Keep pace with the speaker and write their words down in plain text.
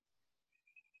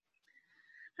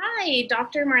Hi,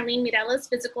 Dr. Marlene Mireles,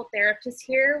 physical therapist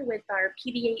here with our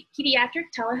pediatric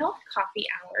telehealth coffee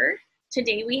hour.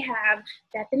 Today we have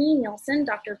Bethany Nielsen,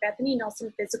 Dr. Bethany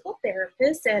Nielsen, physical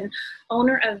therapist and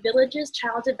owner of Villages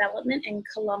Child Development in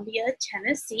Columbia,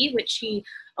 Tennessee, which she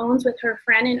owns with her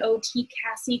friend and OT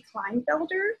Cassie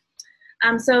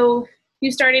Kleinfelder. So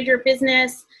you started your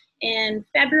business in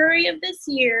February of this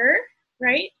year,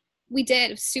 right? We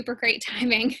did. Super great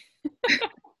timing.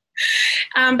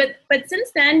 But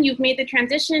since then, you've made the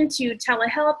transition to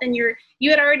telehealth, and you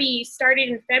had already started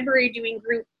in February doing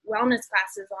group wellness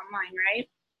classes online, right?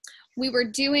 We were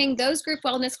doing those group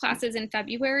wellness classes in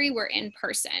February were in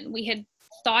person. We had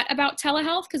thought about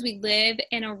telehealth because we live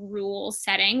in a rural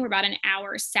setting. We're about an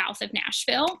hour south of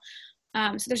Nashville.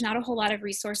 So there's not a whole lot of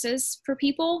resources for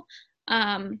people.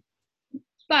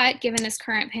 But given this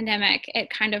current pandemic, it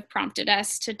kind of prompted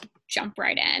us to jump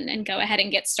right in and go ahead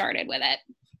and get started with it.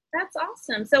 That's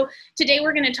awesome. So today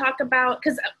we're going to talk about,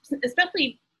 because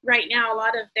especially right now, a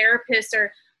lot of therapists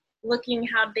are looking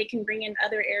how they can bring in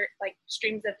other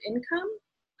streams of income.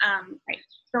 Right.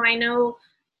 So I know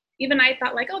even I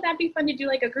thought oh, that'd be fun to do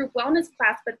like a group wellness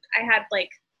class, but I had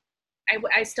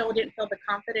I still didn't feel the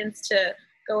confidence to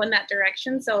go in that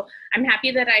direction. So I'm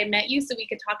happy that I met you so we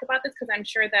could talk about this, because I'm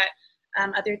sure that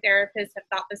other therapists have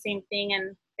thought the same thing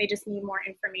and they just need more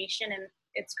information, and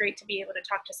it's great to be able to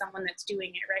talk to someone that's doing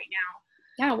it right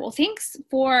now. Yeah, well, thanks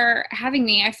for having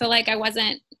me. I feel like I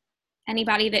wasn't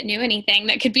anybody that knew anything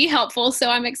that could be helpful, so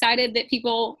I'm excited that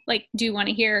people do want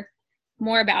to hear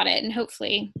more about it, and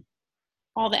hopefully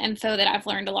all the info that I've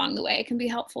learned along the way can be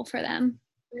helpful for them.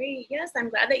 Great. Yes, I'm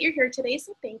glad that you're here today,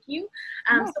 so thank you.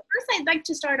 So first I'd like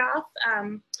to start off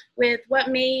with what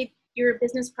made your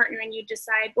business partner and you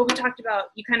decide, well, we talked about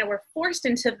you kind of were forced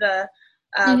into the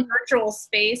virtual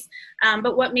space,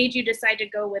 but what made you decide to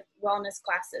go with wellness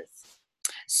classes?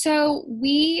 So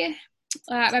my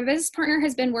business partner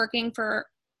has been working for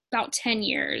about 10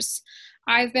 years.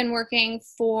 I've been working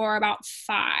for about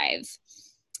 5.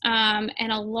 And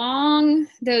along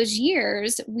those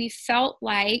years, we felt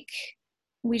like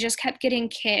we just kept getting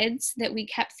kids that we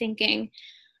kept thinking,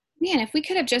 man, if we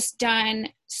could have just done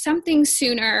something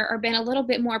sooner or been a little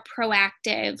bit more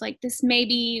proactive, this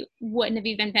maybe wouldn't have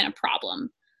even been a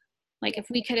problem. If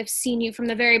we could have seen you from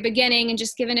the very beginning and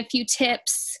just given a few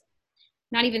tips,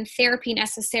 not even therapy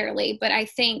necessarily, but I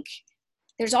think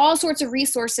there's all sorts of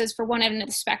resources for one end of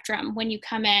the spectrum when you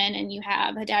come in and you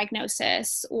have a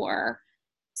diagnosis or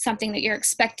something that you're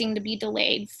expecting to be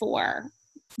delayed for.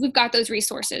 We've got those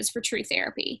resources for true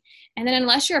therapy. And then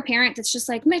unless you're a parent that's just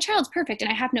my child's perfect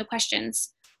and I have no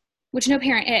questions, which no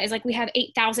parent is, we have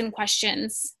 8,000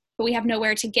 questions, but we have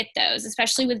nowhere to get those,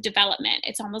 especially with development.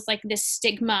 It's almost like this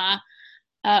stigma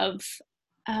of,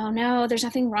 oh no, there's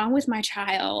nothing wrong with my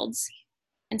child.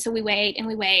 And so we wait,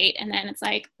 and then it's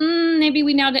maybe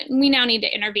we now need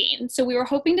to intervene. So we were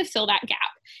hoping to fill that gap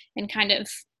and kind of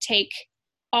take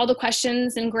all the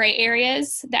questions and gray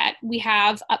areas that we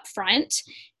have up front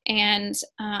and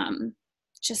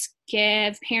just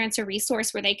give parents a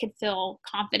resource where they could feel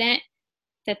confident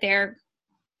that their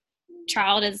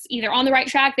child is either on the right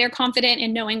track, they're confident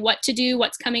in knowing what to do,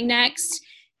 what's coming next,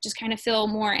 just kind of feel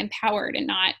more empowered and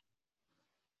not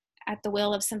at the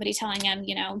will of somebody telling them,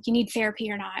 you need therapy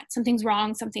or not, something's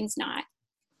wrong, something's not.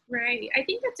 Right. I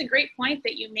think that's a great point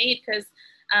that you made, because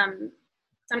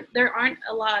there aren't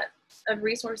a lot of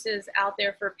resources out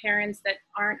there for parents that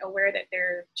aren't aware that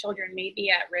their children may be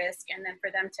at risk, and then for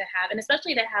them to have, and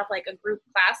especially to have a group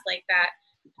class like that,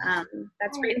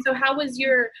 that's great. And so how was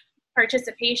your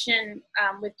participation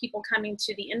with people coming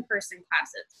to the in-person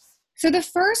classes? So the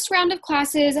first round of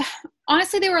classes,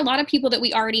 honestly, there were a lot of people that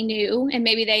we already knew, and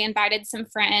maybe they invited some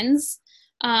friends.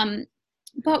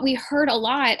 But we heard a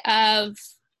lot of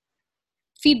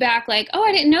feedback oh,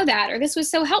 I didn't know that, or this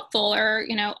was so helpful, or,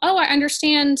 oh, I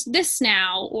understand this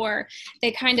now, or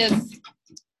they kind of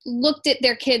looked at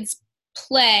their kids'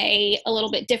 play a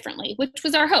little bit differently, which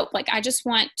was our hope. I just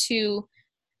want to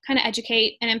kind of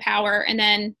educate and empower. And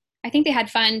then I think they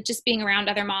had fun just being around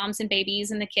other moms and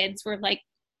babies, and the kids were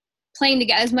playing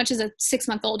together as much as a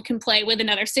 6-month-old can play with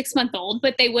another 6-month-old,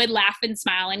 but they would laugh and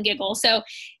smile and giggle. So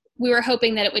we were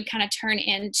hoping that it would kind of turn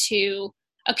into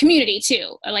a community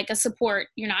too, a support.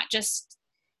 You're not just,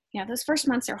 those first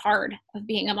months are hard of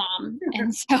being a mom.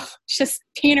 And so just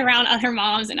being around other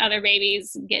moms and other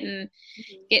babies, getting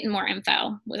more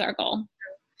info was our goal.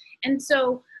 And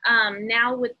so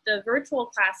now with the virtual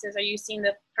classes, are you seeing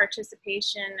the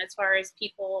participation as far as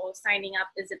people signing up?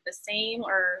 Is it the same,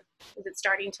 or is it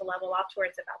starting to level off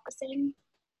towards about the same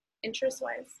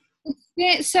interest-wise?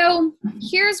 So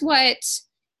here's what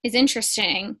is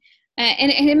interesting.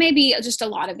 And it may be just a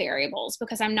lot of variables,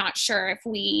 because I'm not sure if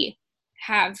we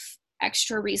have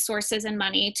extra resources and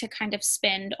money to kind of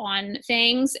spend on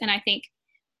things. And I think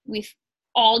we've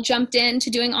all jumped into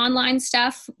doing online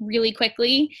stuff really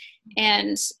quickly.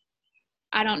 And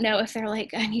I don't know if they're like,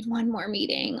 I need one more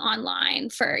meeting online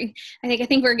I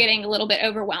think we're getting a little bit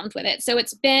overwhelmed with it. So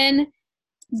it's been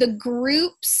the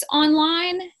groups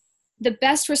online. The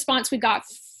best response we got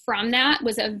from that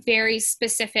was a very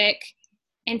specific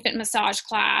infant massage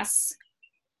class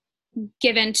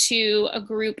given to a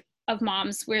group of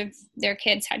moms where their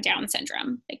kids had Down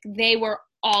syndrome. Like, they were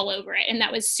all over it, and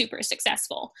that was super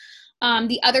successful.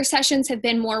 The other sessions have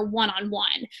been more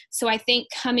one-on-one. So I think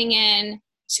coming in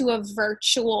to a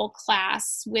virtual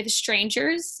class with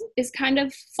strangers is kind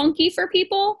of funky for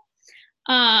people.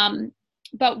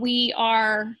 But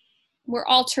we're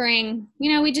altering,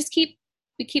 we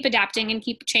keep adapting and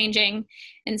keep changing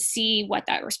and see what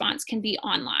that response can be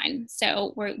online.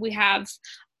 So we have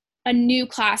a new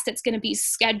class that's going to be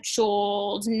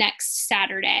scheduled next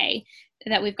Saturday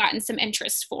that we've gotten some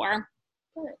interest for.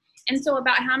 Good. And so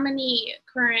about how many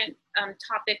current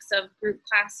topics of group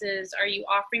classes are you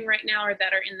offering right now, or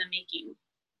that are in the making?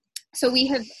 So we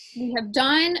have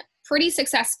done pretty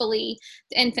successfully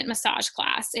the infant massage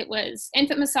class. It was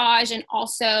infant massage, and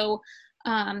also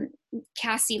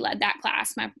Cassie led that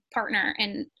class, my partner,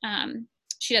 and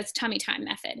she does tummy time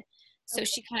method. So okay.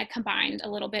 She kind of combined a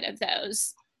little bit of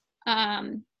those.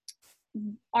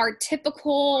 Our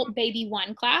typical baby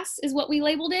 1 class is what we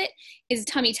labeled it, is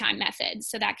tummy time method.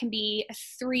 So that can be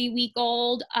a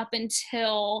 3-week-old up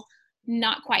until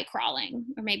not quite crawling,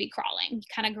 or maybe crawling. You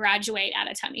kind of graduate out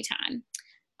of tummy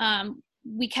time.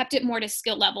 We kept it more to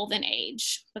skill level than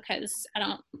age, because I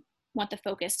don't want the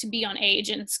focus to be on age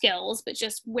and skills, but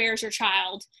just where's your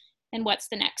child and what's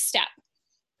the next step.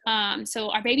 So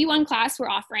our baby 1 class we're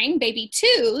offering. Baby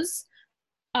 2s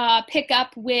pick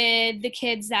up with the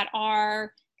kids that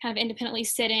are kind of independently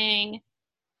sitting,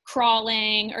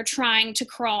 crawling, or trying to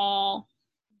crawl,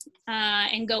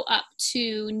 and go up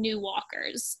to new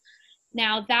walkers.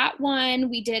 Now, that one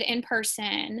we did in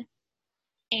person,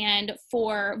 and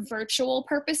for virtual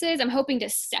purposes, I'm hoping to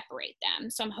separate them.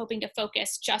 So I'm hoping to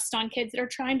focus just on kids that are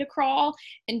trying to crawl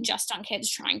and just on kids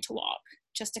trying to walk,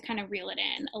 just to kind of reel it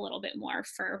in a little bit more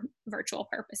for virtual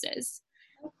purposes.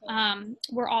 Okay.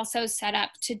 We're also set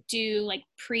up to do like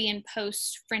pre and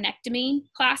post frenectomy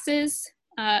classes.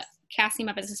 Cassie,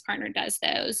 my business partner, does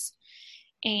those.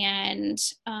 And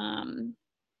I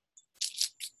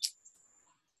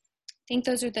think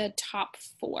those are the top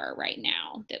 4 right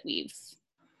now that we've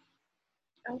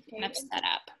kind of set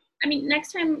up. I mean,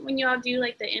 next time when you all do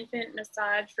like the infant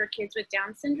massage for kids with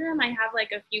Down syndrome, I have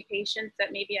like a few patients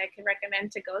that maybe I could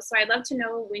recommend to go. So I'd love to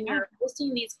know when you're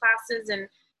hosting these classes, and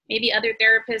maybe other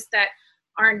therapists that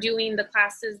aren't doing the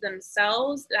classes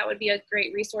themselves, that would be a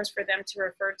great resource for them to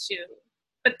refer to.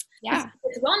 But yeah,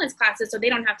 it's wellness classes, so they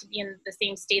don't have to be in the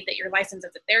same state that you're licensed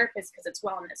as a therapist, because it's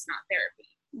wellness, not therapy.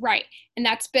 Right. And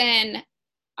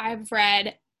I've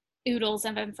read oodles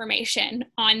of information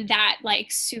on that like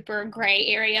super gray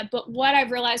area. But what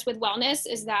I've realized with wellness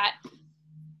is that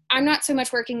I'm not so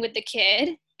much working with the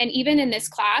kid. And even in this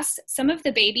class, some of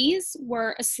the babies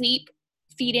were asleep,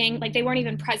 feeding, like they weren't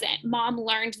even present. Mom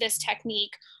learned this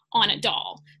technique on a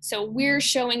doll. So we're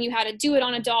showing you how to do it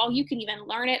on a doll. You can even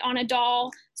learn it on a doll.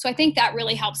 So I think that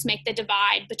really helps make the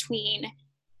divide between,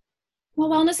 well,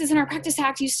 wellness is in our practice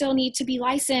act, you still need to be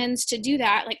licensed to do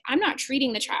that. Like, I'm not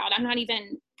treating the child. I'm not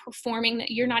even performing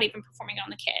that. You're not even performing it on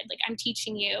the kid. Like, I'm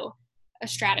teaching you a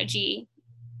strategy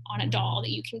on a doll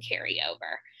that you can carry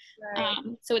over.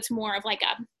 Right. So it's more of like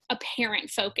a parent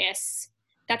focus.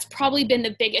 That's probably been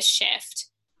the biggest shift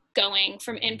going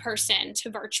from in-person to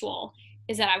virtual,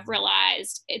 is that I've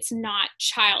realized it's not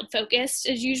child focused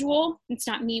as usual. It's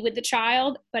not me with the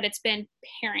child, but it's been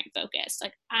parent focused.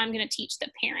 Like, I'm going to teach the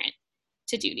parent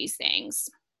to do these things.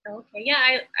 Okay. Yeah.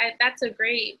 I that's a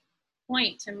great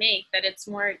point to make, that it's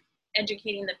more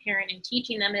educating the parent and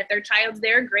teaching them. And if their child's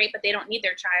there, great, but they don't need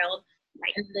their child,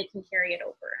 right, and they can carry it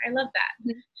over. I love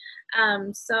that.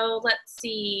 Mm-hmm. So let's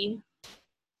see.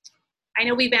 I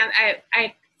know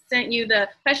I sent you the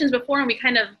questions before, and we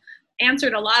kind of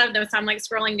answered a lot of them. So I'm like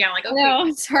scrolling down, like, okay.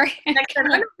 No, sorry. Next time,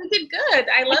 we did good.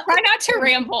 I love. Try not to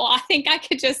ramble. I think I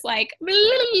could just like. Blah,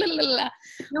 blah, blah, blah.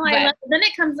 No, I love. Then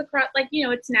it comes across like,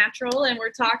 it's natural, and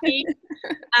we're talking.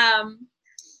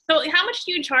 So how much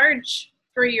do you charge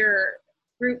for your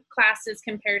group classes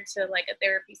compared to like a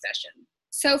therapy session?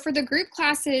 So for the group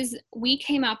classes, we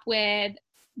came up with,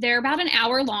 they're about an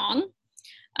hour long.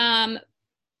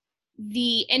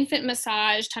 The infant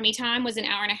massage tummy time was an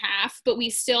hour and a half, but we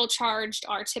still charged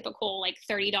our typical like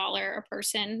 $30 a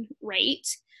person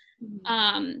rate.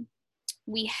 Mm-hmm.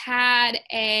 We had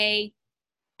a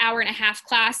hour and a half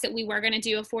class that we were going to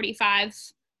do a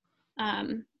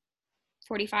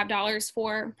 $45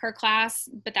 for per class,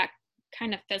 but that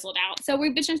kind of fizzled out. So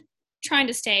we've been just trying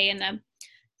to stay in the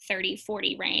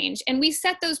 30-40 range. And we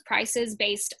set those prices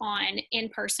based on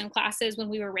in-person classes when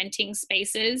we were renting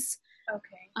spaces.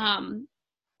 Okay.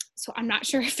 So I'm not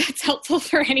sure if that's helpful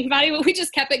for anybody, but we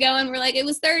just kept it going. We're like, it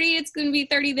was 30, it's going to be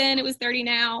 30 then, it was 30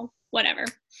 now, whatever.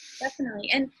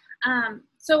 Definitely. And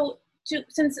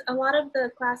since a lot of the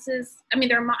classes, I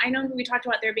mean, I know we talked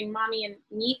about there being mommy and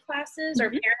me classes or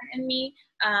parent and me,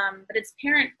 but it's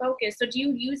parent focused. So do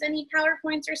you use any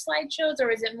PowerPoints or slideshows,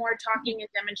 or is it more talking and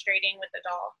demonstrating with the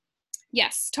doll?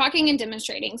 Yes, talking and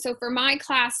demonstrating. So for my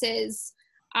classes,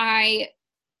 I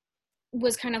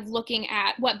was kind of looking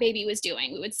at what baby was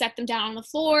doing. We would set them down on the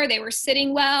floor. They were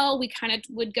sitting well. We kind of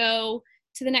would go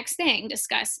to the next thing,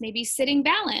 discuss maybe sitting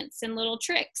balance and little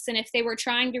tricks. And if they were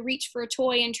trying to reach for a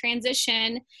toy in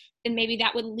transition, then maybe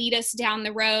that would lead us down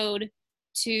the road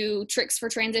to tricks for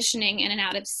transitioning in and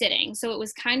out of sitting. So it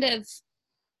was kind of,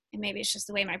 and maybe it's just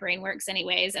the way my brain works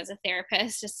anyways as a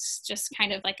therapist, it's just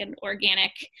kind of like an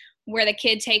organic, where the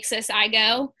kid takes us, I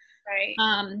go. Right.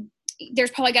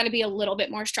 There's probably got to be a little bit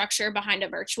more structure behind a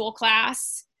virtual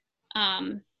class.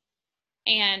 And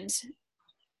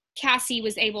Cassie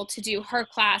was able to do her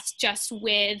class just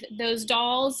with those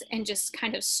dolls and just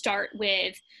kind of start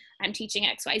with, I'm teaching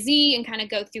XYZ, and kind of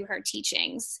go through her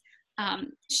teachings.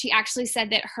 She actually said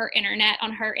that her internet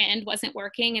on her end wasn't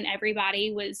working and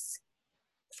everybody was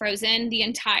frozen the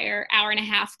entire hour and a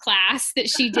half class that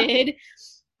she did.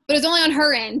 But it was only on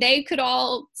her end. They could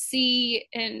all see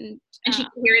and she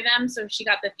could hear them, so she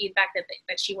got the feedback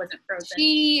that she wasn't frozen.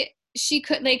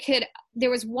 There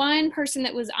was one person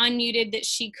that was unmuted that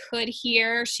she could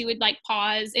hear. She would like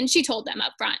pause, and she told them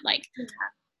up front, like,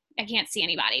 I can't see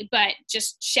anybody, but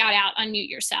just shout out, unmute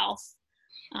yourself.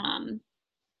 And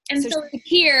so she could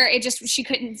hear, she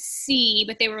couldn't see,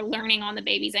 but they were learning on the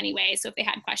babies anyway. So if they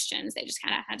had questions, they just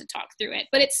kind of had to talk through it,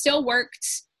 but it still worked.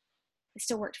 It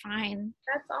still worked fine.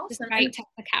 That's awesome. Despite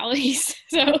technicalities.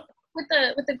 So with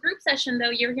the group session though,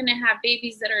 you're going to have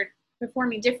babies that are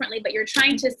performing differently, but you're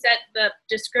trying to set the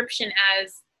description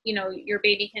as, you know, your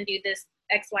baby can do this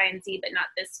X, Y, and Z, but not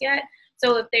this yet.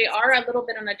 So if they are a little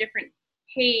bit on a different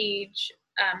page,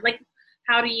 like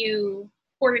how do you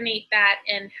coordinate that,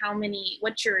 and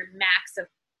what's your max of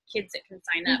kids that can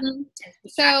sign up?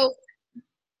 So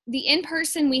the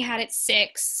in-person we had at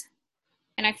 6,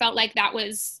 and I felt like that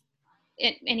was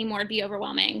anymore would be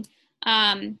overwhelming.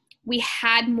 We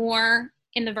had more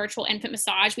in the virtual infant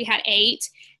massage. We had 8,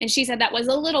 and she said that was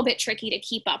a little bit tricky to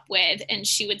keep up with, and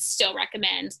she would still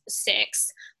recommend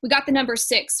 6. We got the number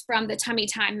 6 from the tummy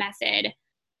time method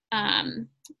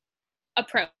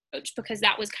approach, because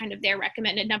that was kind of their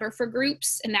recommended number for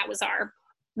groups, and that was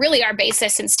really our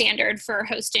basis and standard for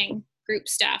hosting group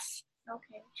stuff.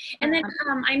 Okay. And then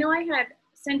I know I had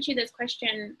sent you this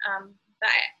question,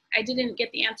 but I didn't get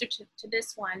the answer to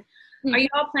this one. Are you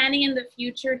all planning in the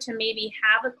future to maybe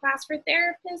have a class for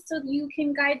therapists so you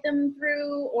can guide them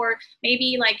through, or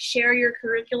maybe like share your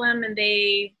curriculum and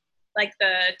they like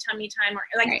the tummy time, or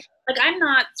like, right. Like I'm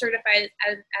not certified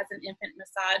as an infant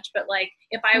massage, but like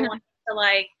if I wanted to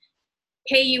like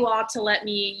pay you all to let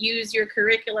me use your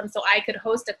curriculum so I could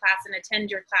host a class and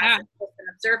attend your class as an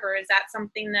observer, is that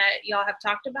something that y'all have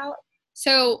talked about?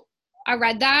 So I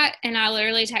read that and I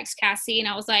literally text Cassie and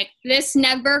I was like, this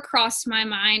never crossed my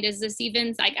mind. Is this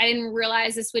even, like, I didn't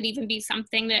realize this would even be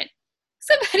something that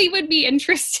somebody would be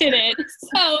interested in.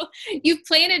 So you've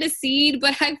planted a seed,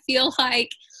 but I feel like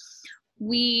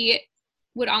we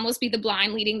would almost be the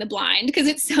blind leading the blind because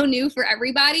it's so new for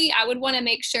everybody. I would want to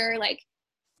make sure like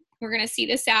we're going to see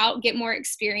this out, get more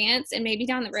experience, and maybe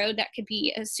down the road that could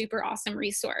be a super awesome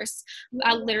resource.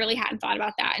 I literally hadn't thought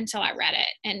about that until I read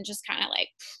it and just kind of like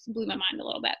blew my mind a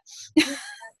little bit.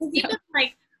 Even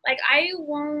like I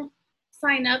won't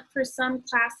sign up for some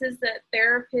classes that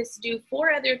therapists do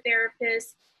for other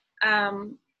therapists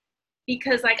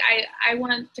because like I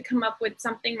want to come up with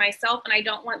something myself, and I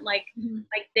don't want like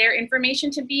their information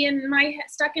to be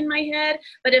stuck in my head.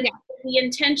 But if the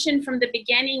intention from the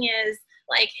beginning is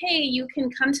like, hey, you can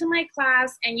come to my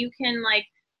class and you can like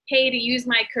pay to use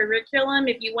my curriculum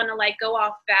if you want to like go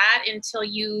off that until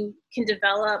you can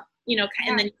develop, you know,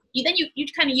 and then you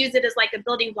kind of use it as like a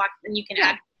building block, and you can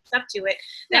add stuff to it.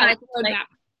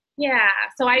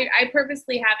 So I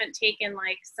purposely haven't taken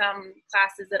like some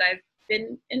classes that I've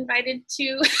been invited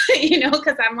to, you know,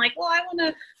 because I'm like, well, I want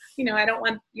to, I don't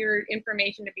want your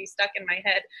information to be stuck in my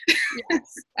head.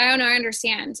 Yes. I don't know. I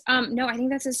understand. No, I think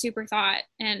that's a super thought,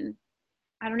 and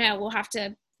I don't know. We'll have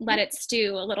to let it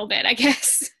stew a little bit, I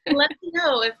guess. Let me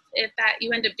know if that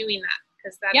you end up doing that,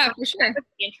 because that's Yeah, something for sure. I would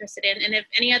be interested in. And if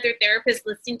any other therapists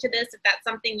listening to this, if that's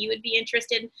something you would be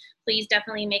interested in, please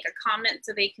definitely make a comment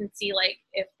so they can see like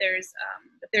if there's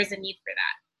a need for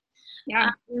that.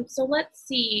 Yeah. So let's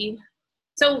see.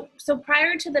 So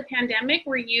prior to the pandemic,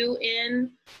 were you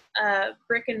in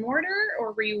brick and mortar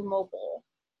or were you mobile?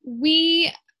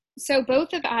 So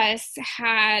both of us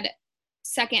had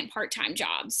second part-time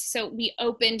jobs. So we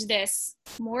opened this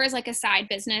more as like a side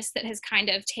business that has kind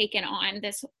of taken on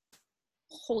this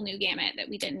whole new gamut that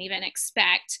we didn't even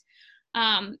expect.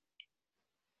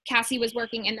 Cassie was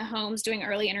working in the homes doing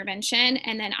early intervention,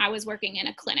 and then I was working in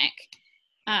a clinic,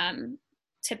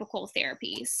 typical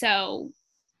therapy. So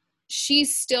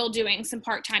she's still doing some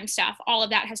part-time stuff. All of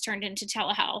that has turned into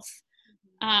telehealth.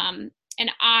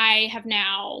 And I have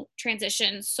now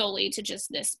transitioned solely to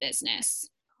just this business.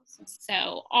 Awesome.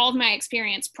 So all of my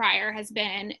experience prior has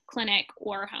been clinic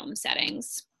or home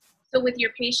settings. So with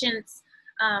your patients,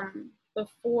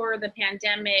 before the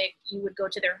pandemic, you would go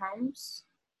to their homes?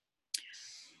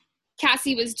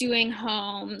 Cassie was doing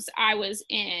homes. I was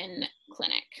in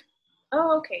clinic.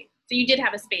 Oh, okay. So you did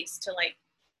have a space to like.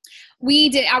 We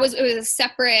did. It was a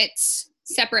separate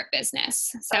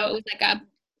business. So It was like a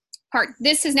part.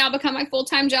 This has now become my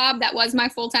full-time job. That was my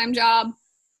full-time job.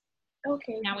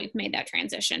 Okay. Now we've made that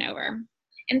transition over.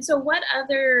 And so what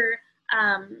other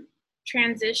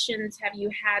transitions have you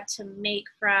had to make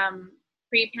from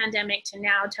pre-pandemic to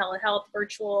now, telehealth,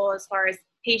 virtual, as far as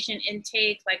patient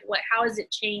intake? Like how has it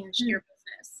changed your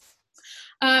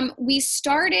business? We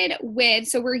started with,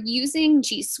 so we're using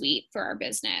G Suite for our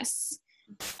business.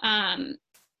 And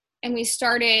we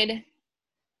started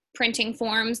printing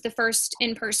forms. The first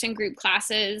in-person group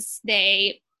classes,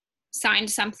 they signed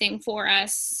something for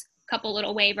us, a couple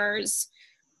little waivers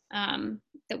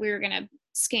that we were going to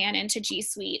scan into G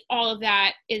Suite. All of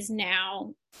that is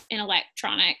now in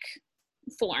electronic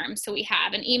form. So we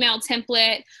have an email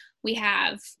template. We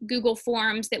have Google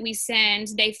Forms that we send.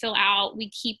 They fill out. We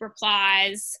keep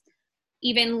replies,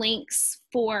 even links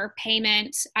for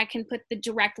payment. I can put the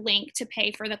direct link to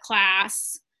pay for the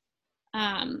class,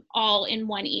 all in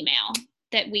one email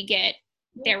that we get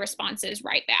their responses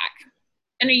right back.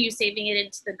 And are you saving it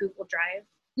into the Google Drive?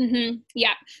 Mm-hmm.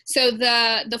 Yeah. So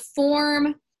the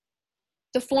form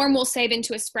will save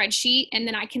into a spreadsheet, and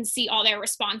then I can see all their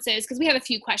responses because we have a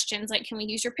few questions like, can we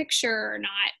use your picture or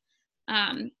not?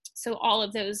 So all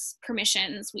of those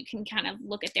permissions, we can kind of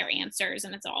look at their answers,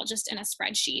 and it's all just in a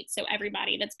spreadsheet. So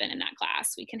everybody that's been in that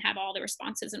class, we can have all the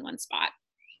responses in one spot.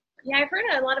 Yeah, I've heard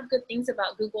a lot of good things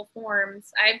about Google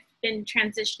Forms. I've been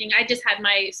transitioning. I just had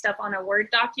my stuff on a Word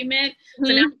document. Mm-hmm.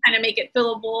 So now I'm trying to make it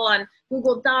fillable on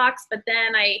Google Docs, but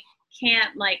then I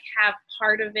can't like have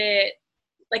part of it.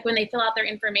 Like when they fill out their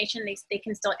information, they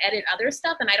can still edit other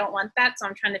stuff, and I don't want that. So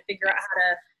I'm trying to figure out how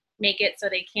to make it so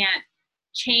they can't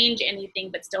change anything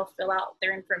but still fill out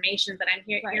their information. But I'm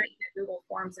hearing that Google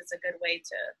Forms is a good way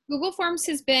to. Google Forms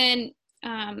has been,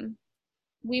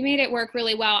 we made it work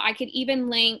really well. I could even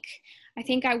link, I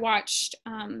think I watched,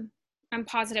 I'm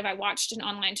positive I watched an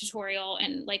online tutorial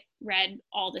and like read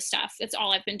all the stuff. That's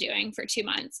all I've been doing for 2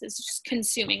 months is just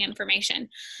consuming information.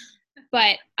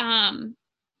 But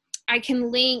I can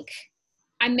link,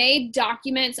 I made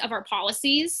documents of our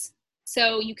policies.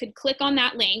 So you could click on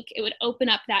that link, it would open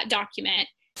up that document,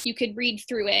 you could read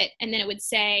through it, and then it would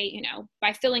say,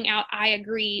 by filling out, I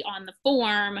agree on the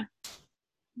form,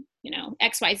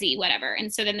 XYZ, whatever.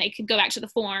 And so then they could go back to the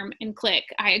form and click,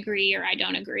 I agree or I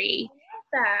don't agree.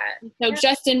 So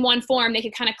just in one form, they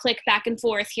could kind of click back and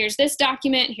forth. Here's this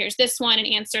document, here's this one, and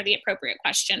answer the appropriate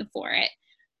question for it.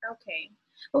 Okay.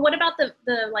 But what about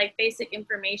the like basic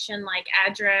information like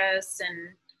address and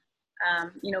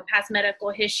past medical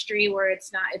history where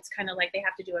it's kind of like they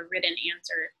have to do a written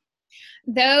answer?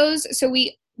 So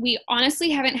we honestly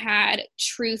haven't had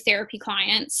true therapy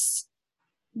clients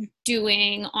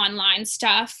doing online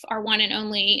stuff. Our one and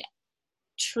only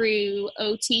true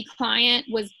OT client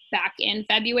was back in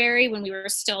February when we were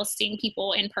still seeing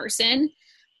people in person.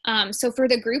 So for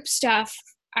the group stuff,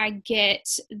 I get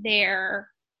their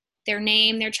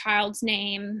name, their child's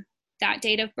name, that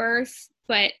date of birth,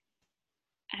 but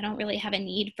I don't really have a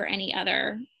need for any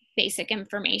other basic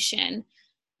information.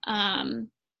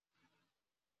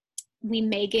 We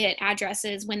may get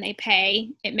addresses when they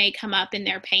pay. It may come up in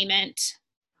their payment,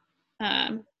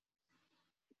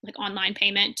 like online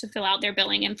payment to fill out their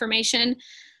billing information.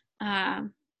 So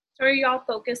are you all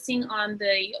focusing on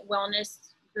the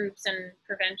wellness groups and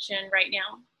prevention right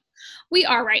now? We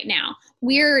are right now.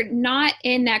 We're not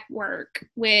in network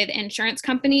with insurance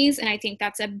companies, and I think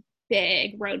that's a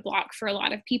big roadblock for a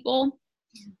lot of people.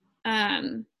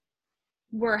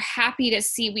 We're happy to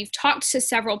see, we've talked to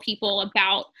several people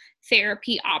about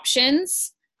therapy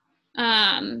options,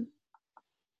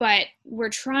 but we're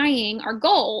trying, our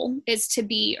goal is to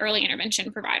be early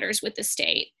intervention providers with the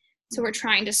state. So we're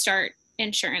trying to start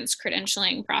insurance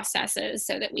credentialing processes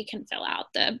so that we can fill out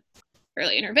the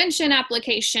early intervention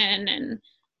application, and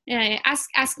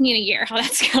ask me in a year how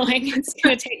that's going. It's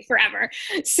going to take forever.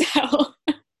 So.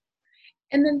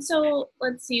 And then, so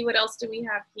let's see, what else do we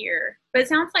have here? But it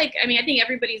sounds like, I mean, I think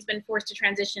everybody's been forced to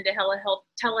transition to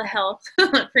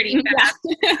telehealth pretty fast,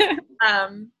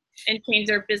 and change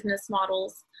their business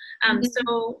models.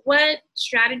 So what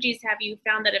strategies have you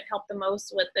found that have helped the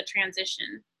most with the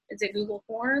transition? Is it Google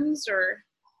Forms or?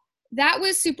 That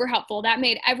was super helpful. That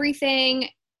made everything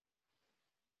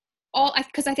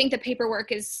because I think the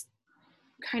paperwork is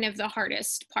kind of the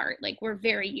hardest part. Like, we're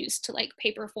very used to like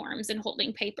paper forms and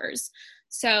holding papers.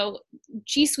 So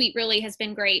G Suite really has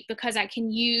been great because I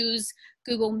can use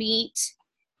Google Meet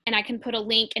and I can put a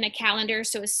link in a calendar.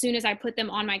 So as soon as I put them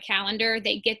on my calendar,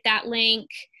 they get that link.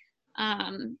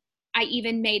 I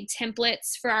even made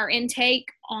templates for our intake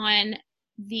on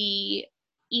the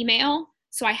email.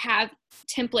 So I have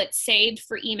templates saved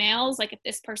for emails. Like if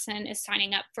this person is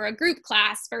signing up for a group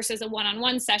class versus a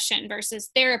one-on-one session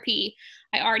versus therapy,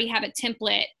 I already have a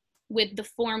template with the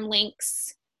form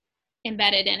links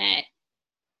embedded in it,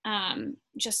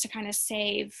 just to kind of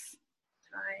save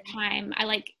time. I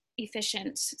like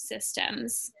efficient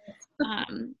systems.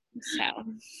 And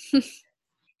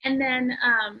then,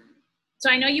 so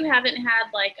I know you haven't had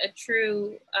like a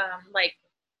true like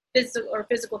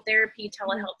physical therapy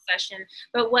telehealth session,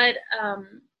 but what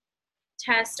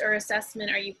test or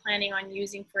assessment are you planning on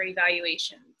using for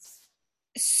evaluations?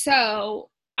 So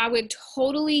I would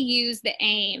totally use the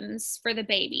AIMS for the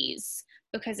babies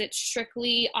because it's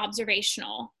strictly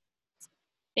observational.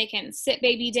 They can sit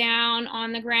baby down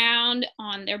on the ground,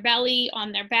 on their belly,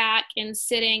 on their back, and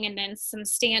sitting, and then some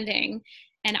standing.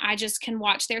 And I just can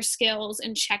watch their skills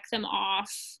and check them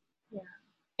off. Yeah.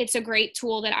 It's a great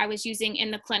tool that I was using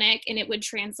in the clinic, and it would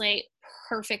translate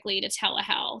perfectly to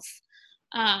telehealth.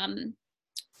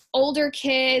 Older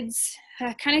kids,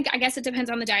 kind of, I guess it depends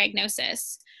on the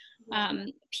diagnosis.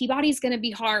 Peabody is going to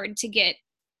be hard to get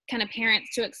kind of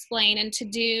parents to explain and to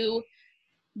do.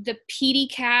 The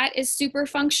PD-CAT is super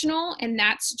functional, and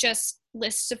that's just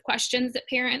lists of questions that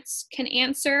parents can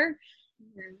answer.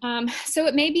 So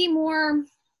it may be more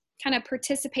kind of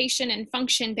participation and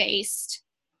function based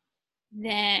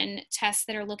than tests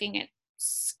that are looking at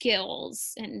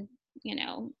skills and,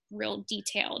 real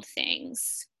detailed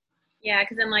things. Yeah,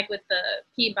 because then like with the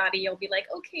Peabody, you'll be like,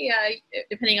 okay,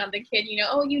 depending on the kid,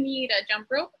 oh, you need a jump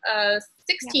rope,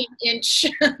 16-inch.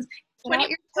 Put out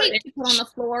your tape to put on the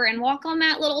floor and walk on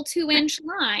that little 2-inch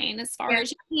line as far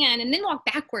as you can, and then walk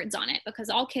backwards on it, because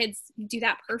all kids do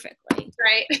that perfectly.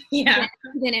 Right. Yeah.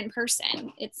 Even in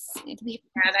person,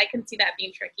 I can see that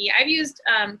being tricky. I've used,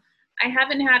 I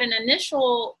haven't had an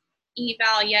initial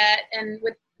eval yet, and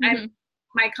with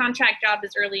my contract job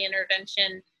is early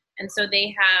intervention, and so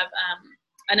they have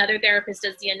another therapist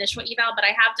does the initial eval, but I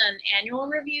have done annual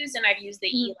reviews, and I've used the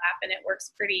ELAP, and it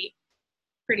works pretty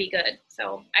good.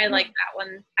 So I like that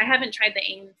one. I haven't tried the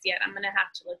AIMS yet. I'm going to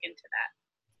have to look into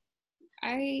that.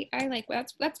 I like,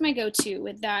 that's my go-to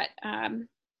with that.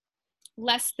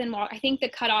 Less than walk. I think the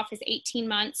cutoff is 18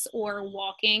 months or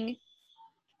walking.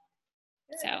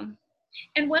 So.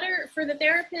 And what are, for the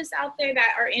therapists out there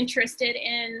that are interested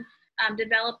in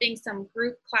developing some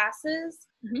group classes,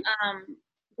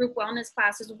 group wellness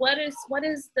classes, what is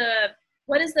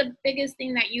the biggest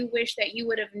thing that you wish that you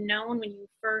would have known when you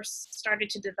first started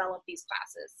to develop these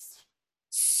classes?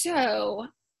 So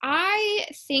I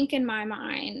think in my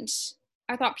mind,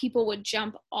 I thought people would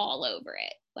jump all over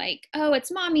it. Like, oh,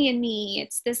 it's mommy and me.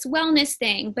 It's this wellness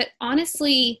thing. But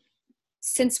honestly,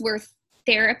 since we're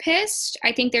therapists,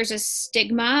 I think there's a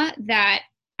stigma that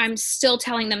I'm still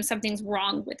telling them something's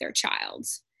wrong with their child.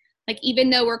 Like, even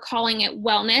though we're calling it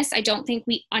wellness, I don't think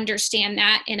we understand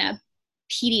that in a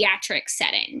pediatric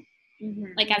setting.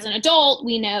 Like, as an adult,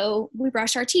 we know we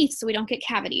brush our teeth so we don't get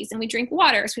cavities, and we drink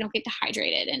water so we don't get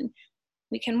dehydrated, and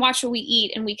we can watch what we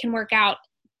eat, and we can work out.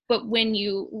 But when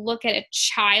you look at a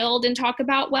child and talk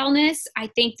about wellness, I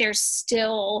think there's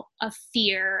still a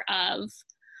fear of,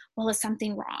 well, is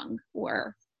something wrong?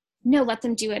 Or no, let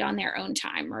them do it on their own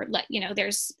time. Or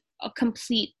there's a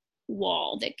complete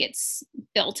wall that gets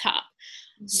built up.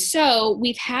 So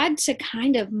we've had to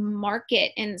kind of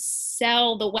market and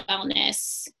sell the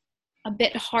wellness a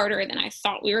bit harder than I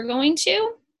thought we were going to.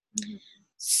 Mm-hmm.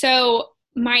 So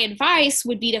my advice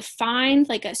would be to find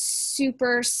like a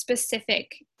super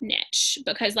specific niche,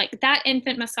 because like that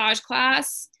infant massage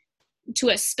class to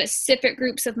a specific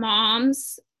groups of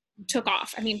moms took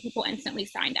off. I mean, people instantly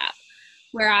signed up.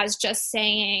 Whereas just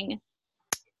saying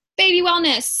baby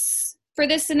wellness for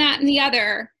this and that and the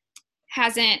other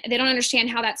they don't understand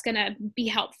how that's going to be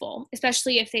helpful,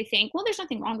 especially if they think, well, there's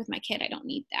nothing wrong with my kid, I don't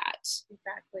need that.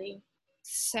 Exactly.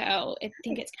 So I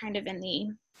think it's kind of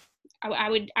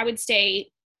I would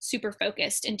stay super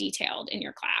focused and detailed in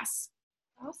your class.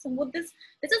 Awesome. Well, this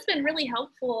has been really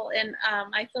helpful, and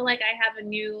I feel like I have a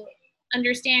new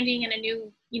understanding and a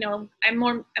new, I'm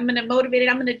going to motivate it.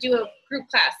 I'm going to do a group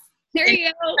class. There you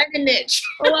go. Find a niche.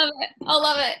 I love it. I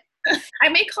love it. I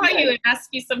may call you and ask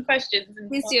you some questions.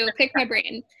 Please do. Pick my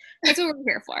brain. That's what we're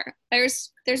here for.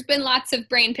 There's been lots of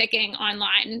brain picking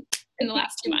online in the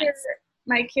last 2 months.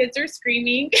 My kids are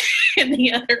screaming in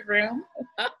the other room.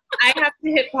 I have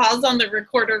to hit pause on the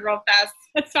recorder real fast.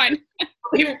 That's fine.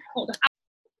 Hold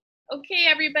on. Okay,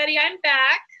 everybody, I'm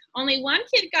back. Only one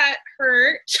kid got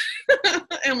hurt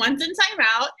and one's in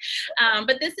timeout.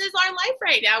 But this is our life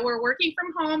right now. We're working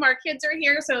from home. Our kids are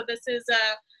here, so this is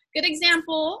a good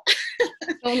example.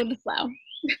 Going with the flow.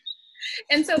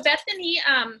 And so Bethany,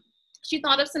 she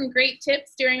thought of some great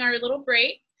tips during our little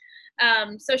break.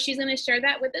 So she's going to share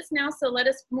that with us now. So let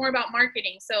us more about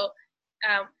marketing. So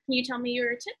can you tell me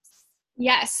your tips?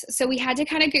 Yes. So we had to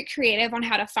kind of get creative on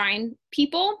how to find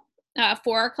people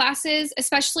for our classes,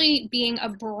 especially being a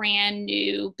brand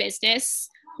new business.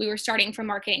 We were starting from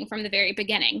marketing from the very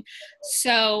beginning.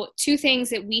 So 2 things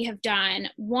that we have done.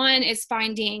 One is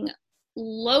finding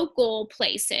local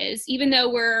places, even though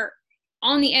we're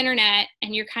on the internet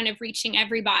and you're kind of reaching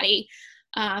everybody,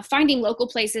 finding local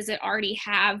places that already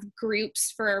have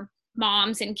groups for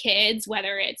moms and kids,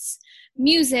 whether it's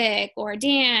music or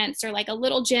dance or like a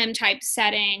little gym type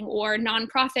setting or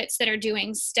nonprofits that are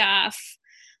doing stuff.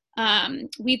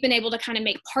 We've been able to kind of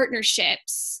make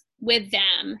partnerships with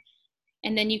them,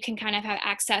 and then you can kind of have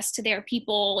access to their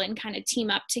people and kind of team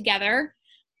up together.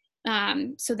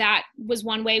 So that was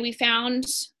one way we found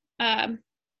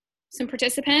some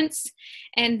participants.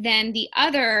 And then the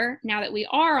other, now that we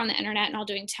are on the internet and all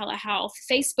doing telehealth,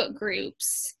 Facebook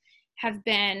groups have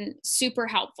been super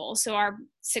helpful. So our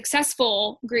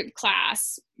successful group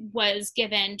class was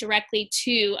given directly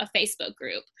to a Facebook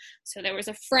group. So there was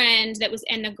a friend that was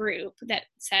in the group that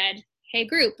said, hey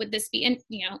group, would this be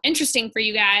interesting for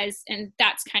you guys? And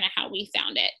that's kind of how we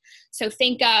found it. So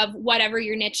think of whatever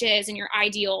your niche is and your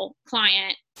ideal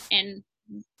client and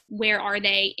where are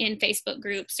they in Facebook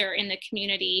groups or in the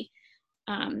community,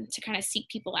 to kind of seek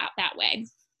people out that way.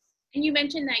 And you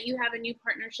mentioned that you have a new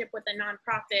partnership with a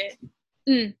nonprofit.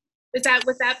 Is that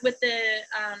with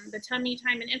the Tummy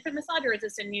Time and Infant Massage, or is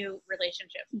this a new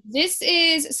relationship?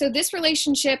 This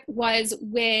relationship was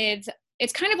with,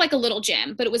 it's kind of like a little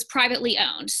gym, but it was privately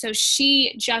owned. So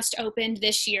she just opened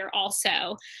this year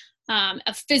also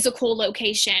a physical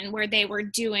location where they were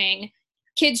doing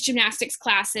kids gymnastics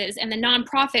classes, and the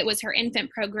nonprofit was her infant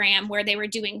program where they were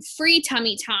doing free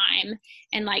tummy time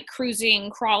and like cruising,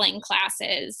 crawling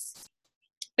classes.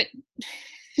 But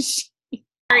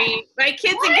sorry, my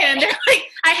kids again, they're like,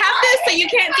 I have this so you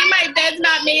can't see my bed's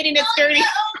not made and it's dirty.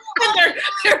 And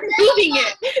they're moving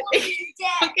it.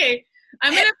 Okay.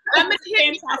 I'm gonna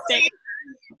hit fantastic.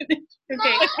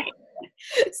 Okay.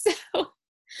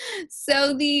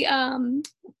 So the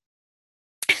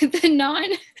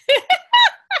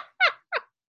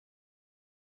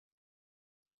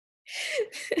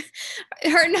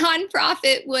her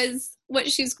nonprofit was what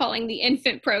she's calling the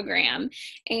infant program.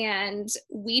 And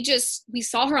we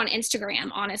saw her on Instagram,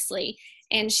 honestly,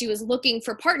 and she was looking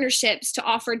for partnerships to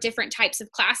offer different types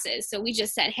of classes. So we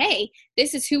just said, hey,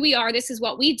 this is who we are. This is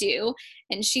what we do.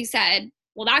 And she said,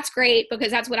 well, that's great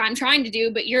because that's what I'm trying to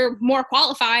do, but you're more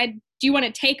qualified. Do you want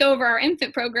to take over our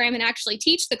infant program and actually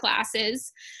teach the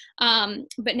classes?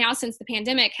 But now since the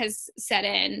pandemic has set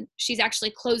in, she's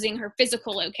actually closing her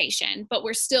physical location, but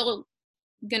we're still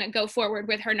going to go forward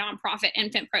with her nonprofit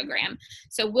infant program.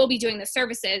 So we'll be doing the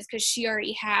services because she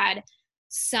already had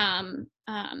some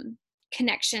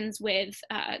connections with,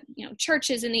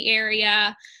 churches in the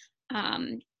area.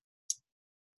 I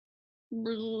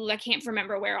can't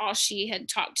remember where all she had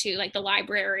talked to, like the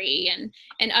library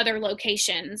and other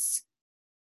locations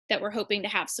that we're hoping to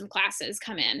have some classes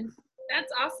come in.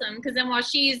 That's awesome. Because then while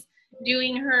she's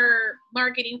doing her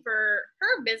marketing for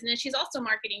her business, she's also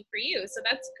marketing for you. So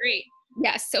that's great.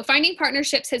 Yes. So finding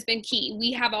partnerships has been key.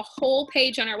 We have a whole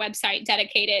page on our website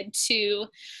dedicated to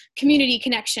community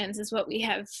connections is what we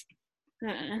have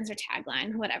that's their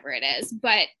tagline, whatever it is,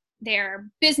 but they're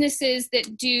businesses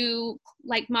that do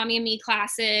like Mommy and Me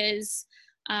classes.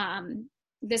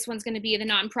 This one's going to be the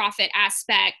nonprofit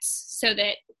aspect, so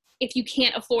that if you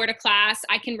can't afford a class,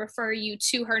 I can refer you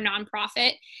to her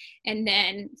nonprofit, and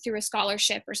then through a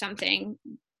scholarship or something,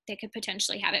 they could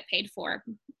potentially have it paid for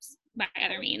by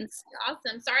other means.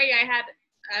 Awesome. Sorry,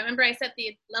 I remember I set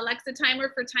the Alexa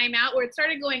timer for timeout where it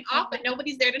started going off, but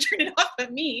nobody's there to turn it off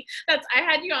of me. I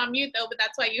had you on mute though, but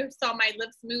that's why you saw my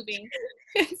lips moving.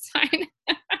 It's fine.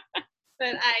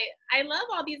 But I love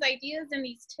all these ideas and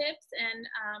these tips, and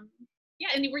yeah.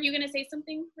 And were you going to say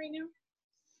something right now?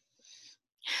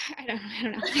 I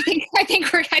don't know.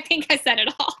 I think I said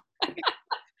it all.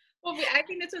 Well, I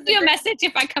think this was a message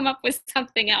if I come up with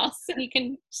something else. You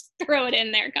can just throw it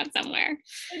in there, come somewhere.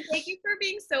 And thank you for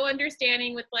being so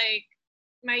understanding with like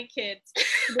my kids.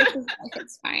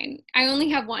 It's fine. I only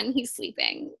have one. He's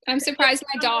sleeping. I'm surprised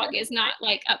my dog is not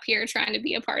like up here trying to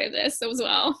be a part of this as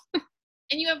well.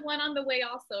 And you have one on the way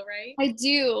also, right? I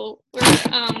do.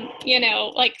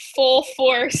 We're, like full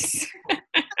force.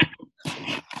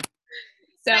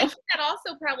 So I think that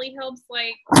also probably helps,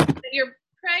 like, if you're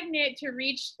pregnant to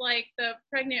reach like the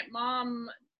pregnant mom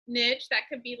niche. That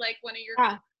could be like one of your.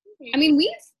 Yeah. I mean, we've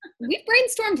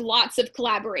brainstormed lots of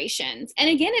collaborations, and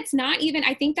again, it's not even.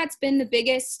 I think that's been the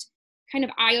biggest kind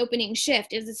of eye-opening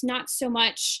shift. Is it's not so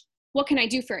much what can I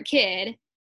do for a kid,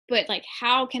 but like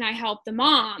how can I help the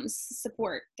moms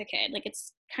support the kid? Like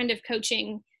it's kind of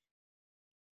coaching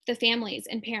the families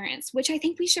and parents, which I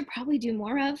think we should probably do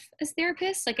more of as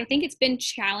therapists. Like I think it's been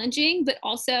challenging, but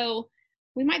also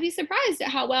we might be surprised at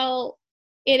how well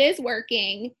it is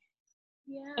working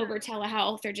over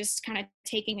telehealth, or just kind of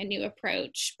taking a new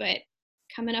approach, but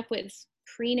coming up with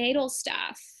prenatal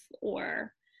stuff,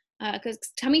 or because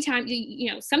tummy time,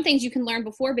 some things you can learn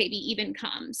before baby even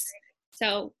comes.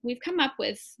 So we've come up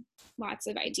with lots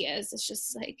of ideas. It's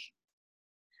just like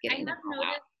getting them all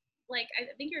out. Like, I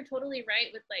think you're totally right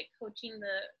with like coaching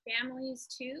the families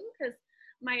too, because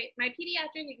my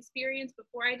pediatric experience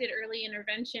before I did early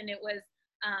intervention, it was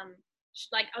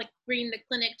like bring the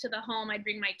clinic to the home. I'd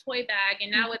bring my toy bag,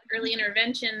 and now with early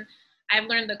intervention, I've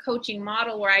learned the coaching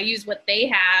model where I use what they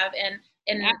have,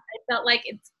 and I felt like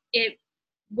it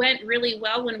went really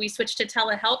well when we switched to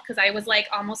telehealth, because I was like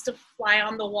almost a fly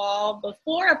on the wall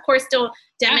before, of course, still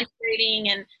demonstrating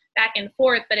and back and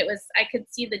forth, but I could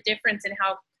see the difference in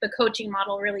how the coaching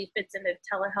model really fits into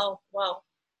telehealth well.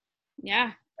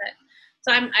 Yeah.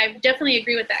 So I definitely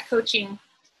agree with that coaching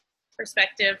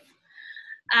perspective.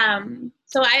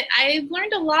 So I've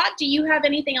learned a lot. Do you have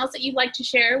anything else that you'd like to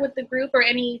share with the group, or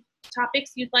any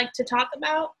topics you'd like to talk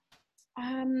about?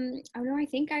 Oh no, I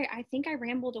think I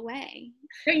rambled away.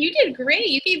 You did great.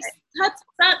 You gave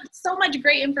so much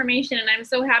great information, and I'm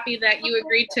so happy that you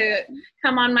agreed to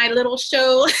come on my little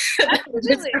show.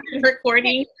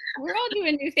 Recording. We're all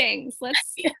doing new things.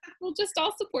 We'll just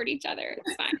all support each other.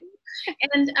 It's fine.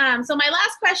 And so my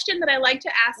last question that I like to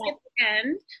ask at the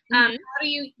end, how do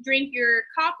you drink your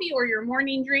coffee or your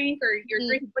morning drink, or your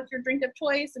drink? What's your drink of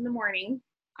choice in the morning?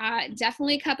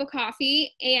 Definitely a cup of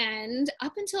coffee. And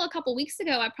up until a couple weeks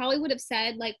ago, I probably would have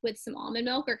said like with some almond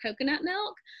milk or coconut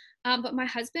milk. But my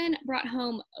husband brought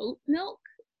home oat milk,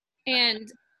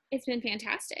 and it's been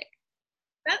fantastic.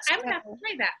 I'm going to have to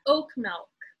try that. Oat milk.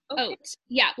 Okay. Oat.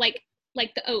 Yeah, like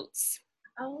the oats.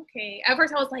 Oh, okay. At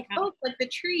first I was like, oat, like the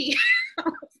tree.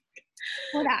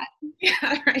 Or that.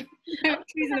 Yeah, right.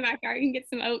 Trees in the backyard. You can get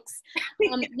some oats.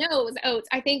 No, it was oats.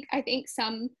 I think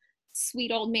some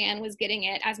sweet old man was getting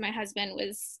it as my husband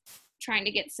was trying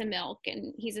to get some milk,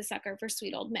 and he's a sucker for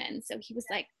sweet old men. So he was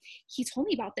like, he told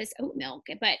me about this oat milk,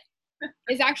 but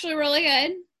it's actually really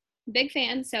good. Big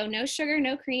fan. So no sugar,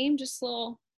 no cream, just a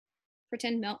little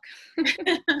pretend milk.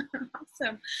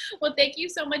 Awesome. Well, thank you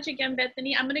so much again,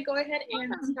 Bethany. I'm going to go ahead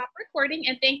and stop recording,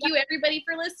 and thank you everybody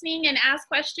for listening and ask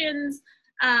questions.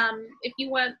 If you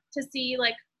want to see,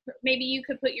 like, maybe you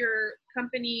could put your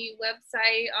company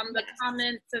website on the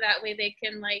comments, so that way they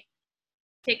can like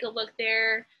take a look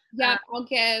there. Yeah, I'll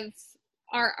give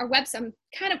our website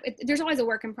there's always a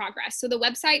work in progress. So the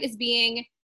website is being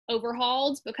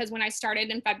overhauled, because when I started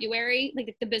in February,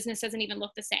 like the business doesn't even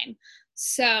look the same.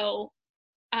 So,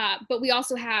 but we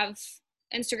also have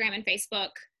Instagram and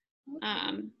Facebook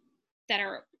that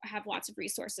have lots of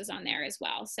resources on there as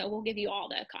well. So we'll give you all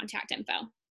the contact info.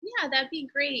 Yeah, that'd be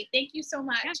great. Thank you so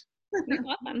much. Yeah, you're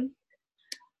welcome.